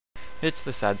It's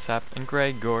the Sad-Sap and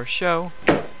Gregor show.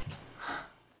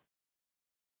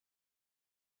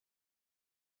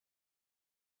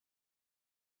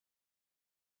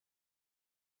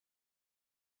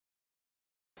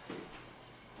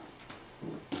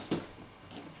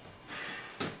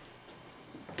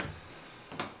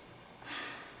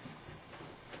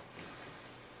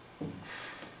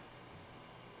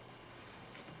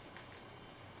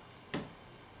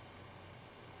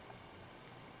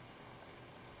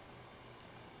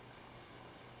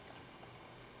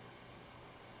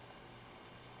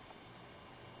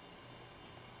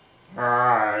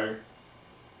 Hi.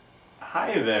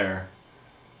 Hi there.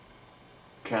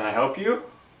 Can I help you?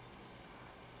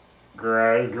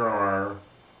 Gregor.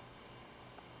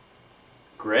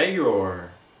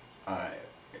 Gregor.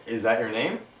 Is that your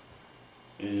name?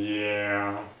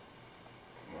 Yeah.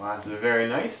 Well, that's a very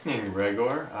nice name,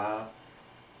 Gregor.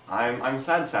 I'm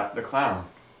Sad-Sap the clown.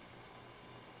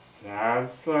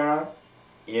 Sad-Sap?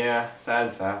 Yeah,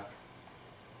 Sad-Sap.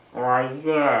 Why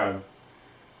sad?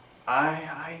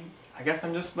 I guess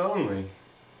I'm just lonely.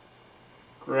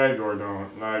 Gregor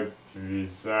don't like to be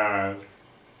sad.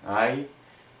 I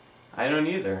don't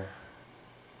either.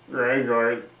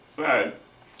 Gregor sad.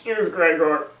 Excuse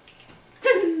Gregor.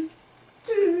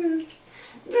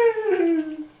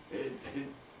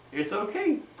 It's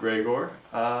okay, Gregor.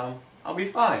 I'll be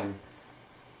fine.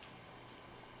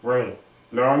 Wait,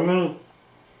 lonely?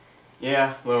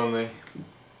 Yeah, lonely.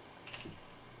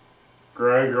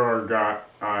 Gregor got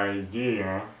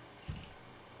idea.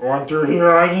 Want to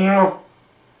hear idea?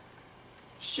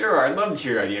 Sure, I'd love to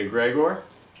hear your idea, Gregor.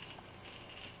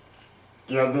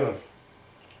 Get this.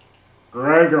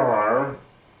 Gregor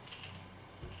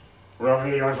will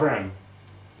be your friend.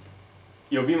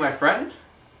 You'll be my friend?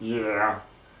 Yeah.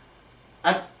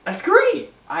 That's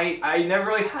great! I never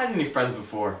really had any friends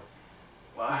before.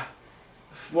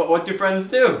 What do friends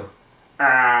do?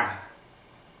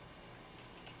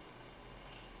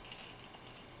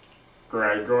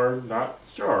 Gregor, not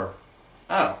sure.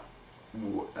 Oh.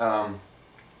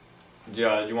 Do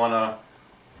you wanna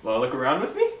look around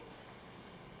with me?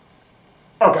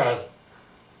 Okay.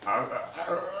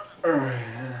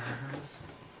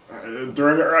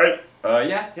 Doing it right?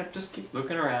 Yep, just keep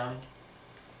looking around.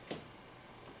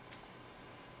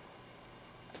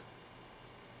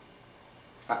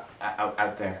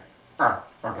 Out there.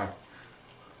 Okay.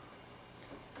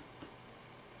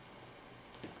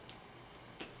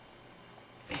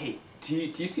 Hey, do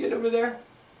you see it over there?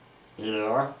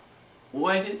 Yeah.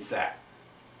 What is that?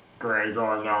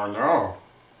 Gregor, no.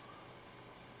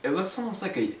 It looks almost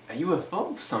like a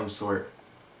UFO of some sort.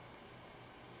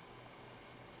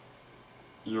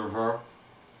 UFO?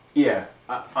 Yeah,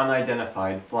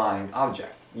 unidentified flying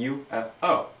object.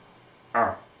 UFO.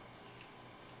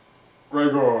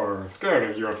 Gregor, scared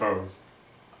of UFOs.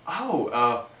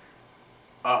 Oh,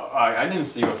 I didn't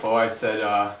see UFO. I said,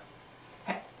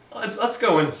 hey, let's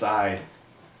go inside.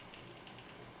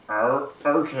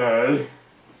 Okay.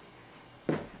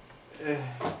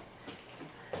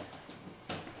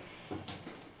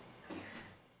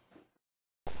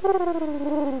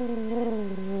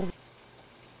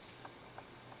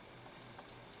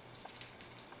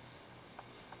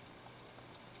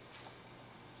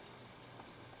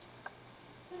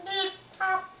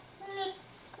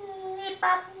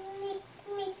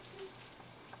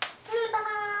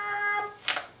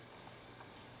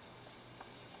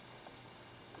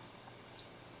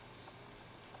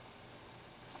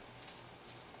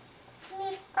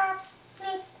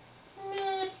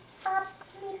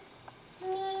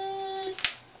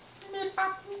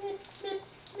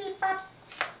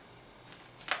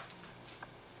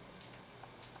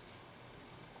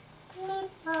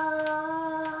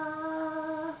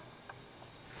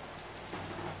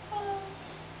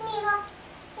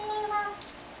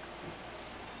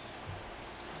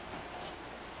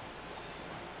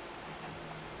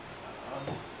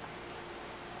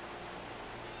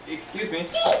 Excuse me.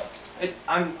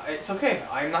 It's okay.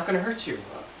 I'm not gonna hurt you.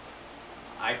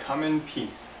 I come in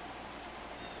peace.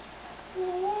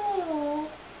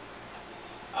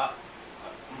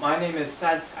 My name is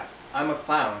Sad-Sap. I'm a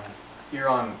clown here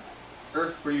on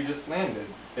Earth where you just landed.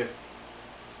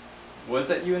 Was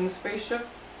that you in the spaceship?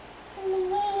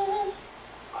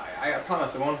 I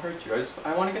promise I won't hurt you.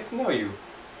 I want to get to know you.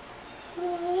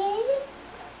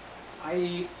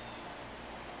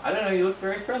 I don't know, you look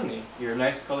very friendly. You're a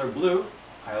nice color blue.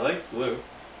 I like blue.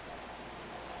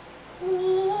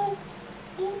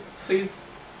 Please,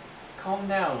 calm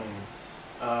down.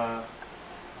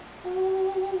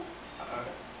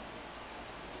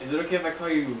 Is it okay if I call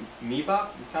you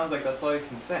Meebop? It sounds like that's all you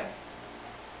can say.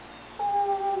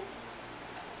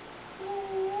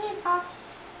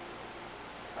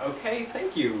 Okay,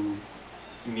 thank you,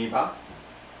 Miba.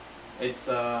 It's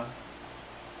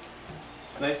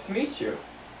nice to meet you.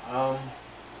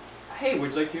 Hey,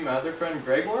 would you like to meet my other friend,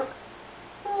 Gregor?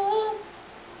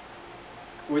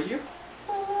 Would you?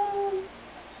 I'll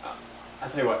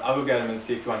tell you what, I'll go get him and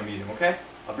see if you want to meet him, okay?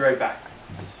 I'll be right back.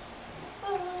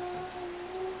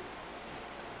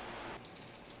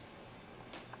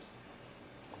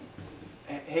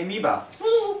 Hey, Miba.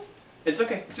 It's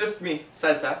okay, it's just me,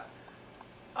 Sad-Sap.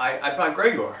 I brought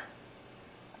Gregor.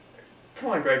 Come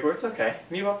on, Gregor, it's okay.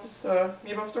 Mebop's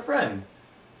our friend.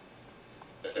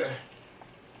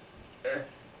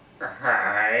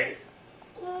 Hi.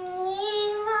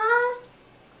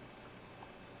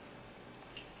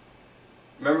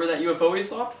 Remember that UFO we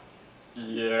saw?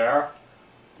 Yeah.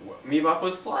 Mebop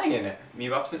was flying in it.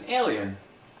 Mebop's an alien.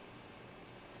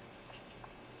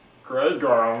 Gregor,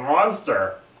 a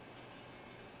monster.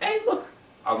 Hey, look!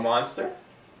 A monster,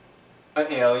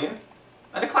 an alien,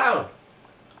 and a clown.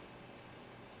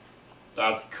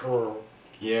 That's cool.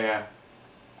 Yeah.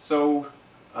 So,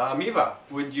 Mebop,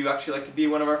 would you actually like to be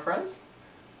one of our friends?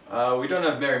 We don't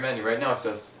have very many right now, it's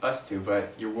just us two,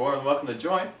 but you're more than welcome to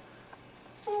join.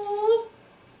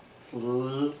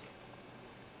 Please.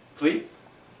 Please?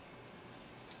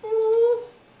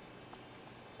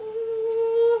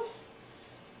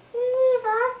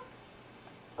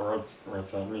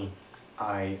 What's that mean?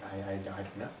 I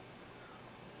don't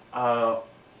know.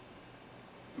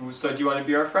 So do you want to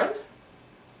be our friend?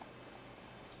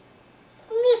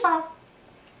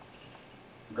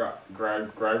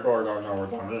 Gregor don't know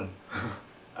what that means.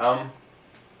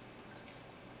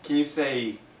 Can you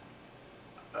say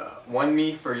 1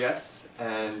 me for yes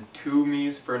and 2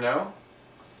 me's for no?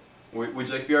 Would you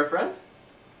like to be our friend?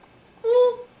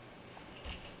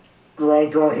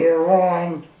 Gregor, here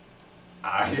one.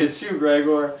 I did too,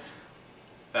 Gregor.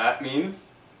 That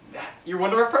means that you're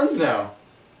one of our friends now.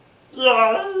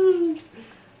 Yay!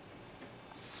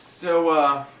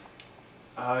 So,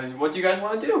 what do you guys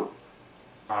want to do?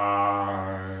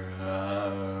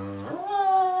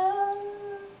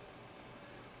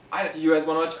 You guys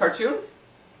want to watch a cartoon?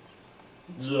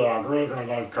 Yeah, Gregor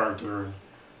like cartoons.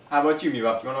 How about you,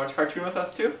 Mebop? You want to watch a cartoon with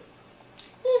us too?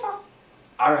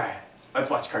 Alright,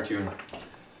 let's watch cartoon.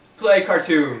 Play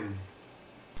cartoon!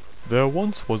 There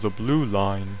once was a blue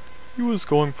line. He was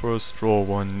going for a stroll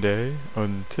one day,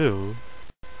 until...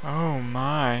 Oh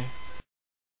my!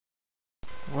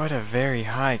 What a very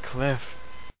high cliff.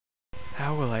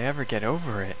 How will I ever get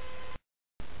over it?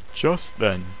 Just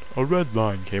then, a red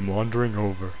line came wandering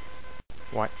over.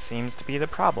 What seems to be the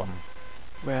problem?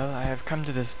 Well, I have come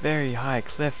to this very high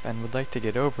cliff and would like to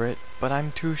get over it, but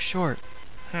I'm too short.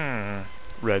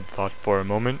 Red thought for a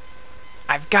moment.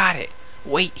 I've got it!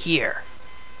 Wait here!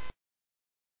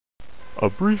 A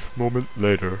brief moment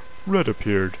later, Red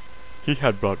appeared. He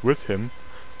had brought with him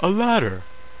a ladder.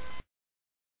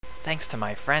 Thanks to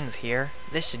my friends here,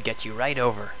 this should get you right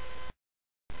over.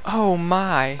 Oh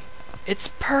my! It's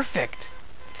perfect!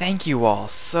 Thank you all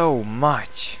so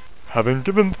much. Having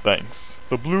given thanks,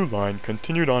 the blue line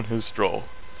continued on his stroll,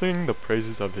 singing the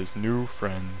praises of his new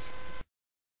friends.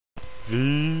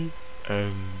 The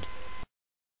end.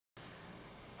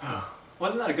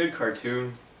 Wasn't that a good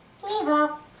cartoon?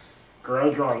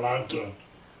 Gregor like it.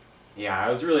 Yeah, it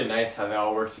was really nice how they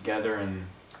all worked together and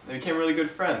they became really good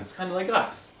friends, kind of like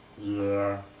us.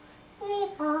 Yeah.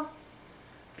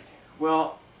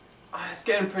 Well, it's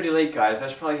getting pretty late, guys. I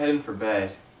should probably head in for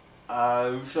bed.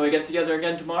 Shall we get together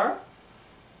again tomorrow?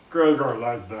 Gregor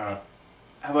like that.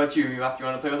 How about you, Mebop? Do you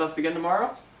want to play with us again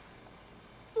tomorrow?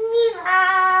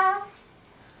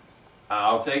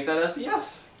 I'll take that as a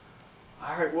yes.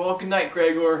 Alright, well, good night,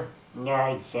 Gregor.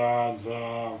 Night,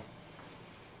 Sad-Sap.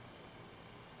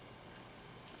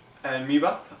 And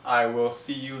Mebop, I will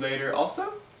see you later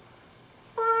also.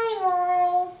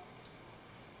 Bye-bye.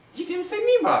 You didn't say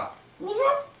Mebop.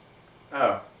 Mebop?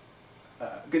 Oh.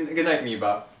 Good night,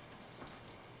 Mebop.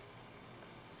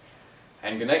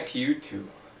 And good night to you too.